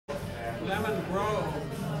Lemon Grove.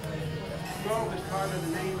 Grove is part of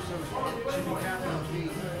the name, so it should be capital G.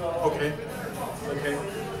 Okay. Okay.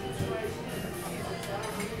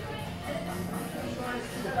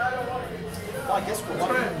 Well, I guess for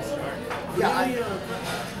one,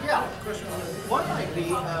 yeah, one might be,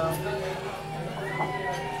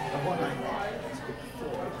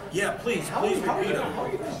 Yeah, please repeat them.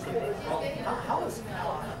 How is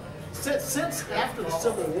since after the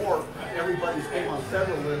Civil War, everybody's been on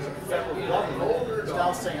federalism, federal government is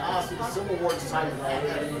now saying, see, the Civil War decided to have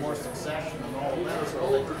any more succession and all of that sort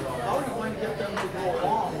of thing. How are you going to get them to go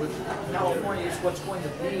along with California is what's going to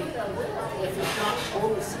be, if it's not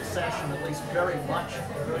total succession, at least very much,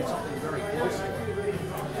 something very close to it?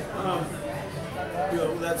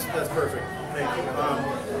 That's perfect. Thank you.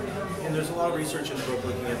 And there's a lot of research in the book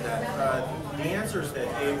looking at that. The answer is that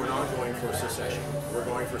A, we're not going for secession. We're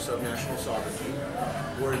going for subnational sovereignty,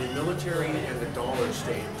 where the military and the dollar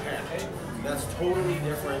stay intact. That's totally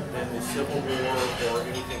different than the Civil War or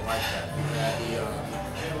anything like that.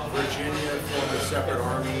 Virginia formed a separate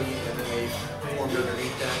army, and then they formed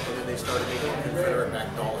underneath that, and then they started making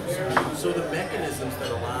Confederate-backed dollars. So the mechanisms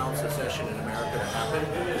that allow secession in America to happen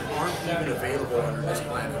aren't even available under this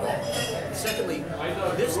plan at all. Secondly,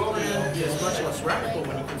 this plan is much less radical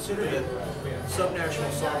when you consider that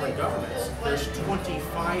subnational sovereign governments, there's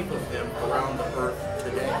 25 of them around the earth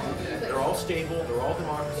today. They're all stable, they're all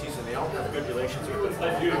democracies, and they all have good relations with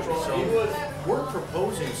other countries. So we're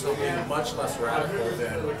proposing something much less radical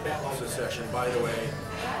than secession. By the way,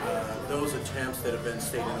 those attempts that have been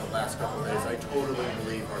stated in the last couple of days, I totally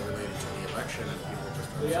believe are related to the election, and people just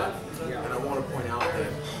upset. And I want to point out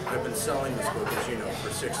that I've been selling this book, as you know,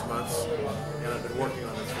 for 6 months, and I've been working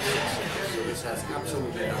on this for 6 years. So this has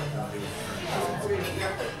absolutely nothing to do with the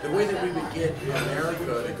current. The way that we would get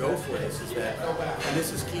America to go for this is that, and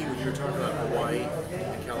this is key when you're talking about Hawaii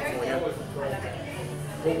and California.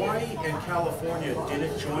 Hawaii and California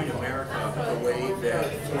didn't join America the way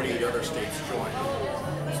that 48 other states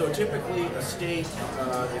joined. So typically a state,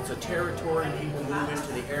 it's a territory, people move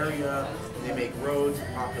into the area, they make roads, the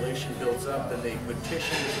population builds up, then they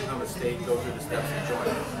petition to become a state, go through the steps and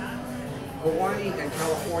join. Hawaii and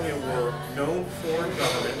California were known foreign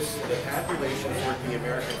governments that had relations with the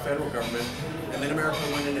American federal government, and then America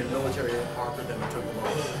went in and militarily conquered them and took them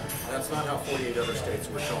over. That's not how 48 other states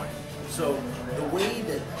were joined. So the way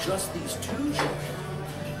that just these two joined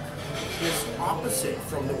is opposite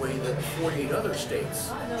from the way that 48 other states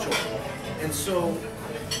joined. And so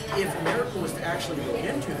if America was to actually look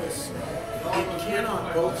into this, it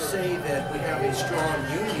cannot both say that we have a strong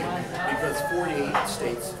union because 48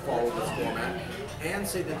 states follow this format, and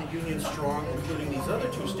say that the union's strong, including these other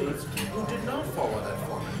two states who did not follow that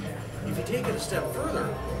format. If you take it a step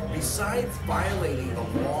further, besides violating the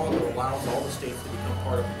law that allows all the states to become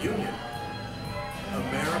part of the union,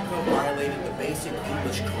 America violated the basic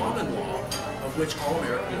English common law, of which all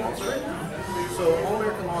American law is written. So all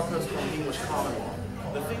American law comes from English common law.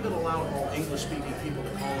 The thing that allowed all English-speaking people to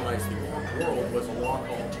colonize the world was a law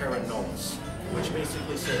called terra nullius, which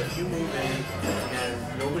basically said if you move in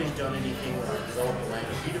and nobody's done anything or developed the land,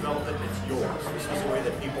 if you develop it, it's yours. This was the way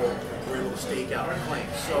that people were able to stake out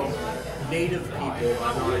claims. So native people,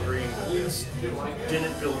 I'm not agreeing with this,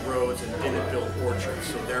 didn't build roads and didn't build orchards,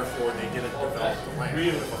 so therefore they didn't develop the land.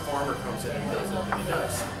 If a farmer comes in and does it, then he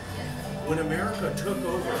does. When America took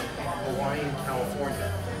over Hawaii and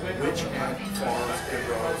California, which had farms and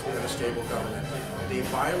roads and a stable government, they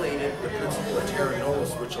violated the principle of terra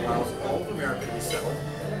nullius, which allows all of America to be settled,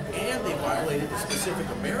 and they violated the specific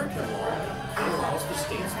American law that allows the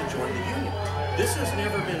states to join the Union. This has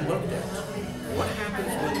never been looked at. What happens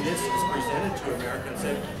when this is presented to America and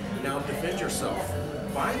said, now defend yourself?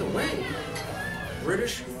 By the way,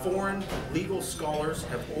 British foreign legal scholars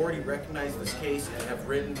have already recognized this case and have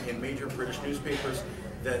written in major British newspapers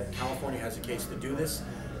that California has a case to do this.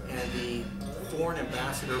 And the foreign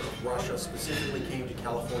ambassador of Russia specifically came to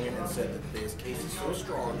California and said that this case is so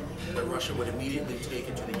strong that Russia would immediately take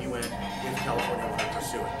it to the UN if California wanted to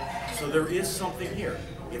pursue it. So there is something here.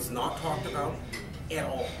 It's not talked about at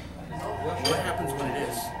all. What happens when it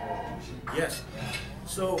is? Yes.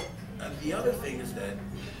 So the other thing is that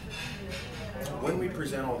when we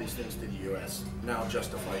present all these things to the U.S., now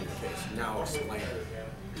justify your case, now explain it,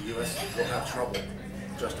 the U.S. will have trouble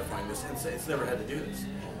justifying this and say it's never had to do this.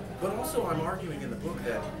 But also I'm arguing in the book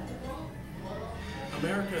that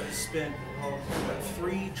America has spent about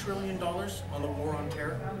 $3 trillion on the war on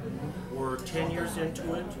terror. We're 10 years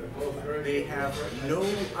into it. They have no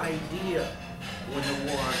idea when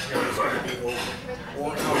the war on terror is going to be over,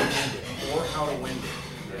 or how to end it, or how to win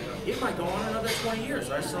it. It might go on another 20 years.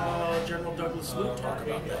 I saw General Douglas Smoot talk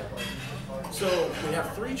about that. So we have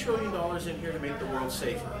 $3 trillion in here to make the world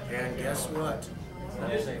safer. And guess what?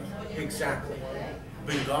 Exactly.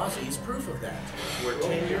 Benghazi is proof of that. We're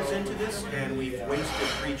 10 years into this, and we've wasted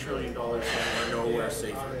 $3 trillion and we're nowhere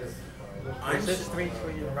safer. Is this $3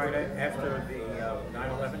 trillion right after the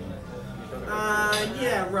 9/11?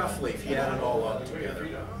 Yeah, roughly, if you add it all up together.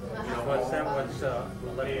 You know, That was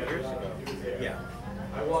 11 years ago. yeah.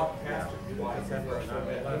 December of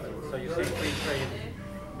 9/11. So you say 3 trillion.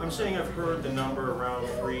 I'm saying I've heard the number around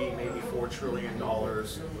 $3, maybe $4 trillion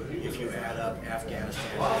if you add up Afghanistan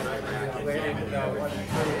and Iraq and Yemen and $1 everything.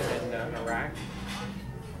 trillion in Iraq.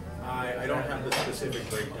 I don't have the specific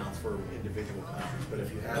breakdowns for individual countries, but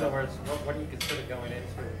if you In add other up, words, what do you consider going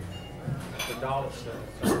into the dollar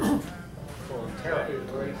for terror?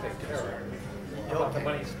 What do you say terror? How about the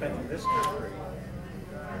money spent in this country?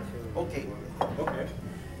 Okay. okay,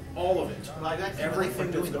 all of it, Well, I'd actually everything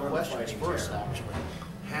like that's doing the done questions fighting first, terror actually.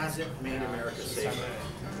 hasn't made America safer.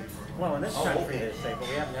 Well, in this Oh, country, okay. they say, but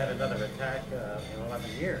we haven't had another attack in 11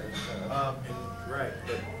 years. Right,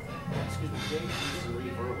 but Excuse me, Jay needs to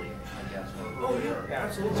leave early, I guess. oh yeah,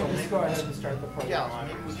 absolutely. So just go ahead and start the program. Yeah,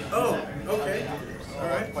 maybe we can do Oh, that. okay. All All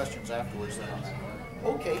right. right. Questions afterwards then on that.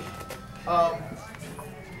 Okay.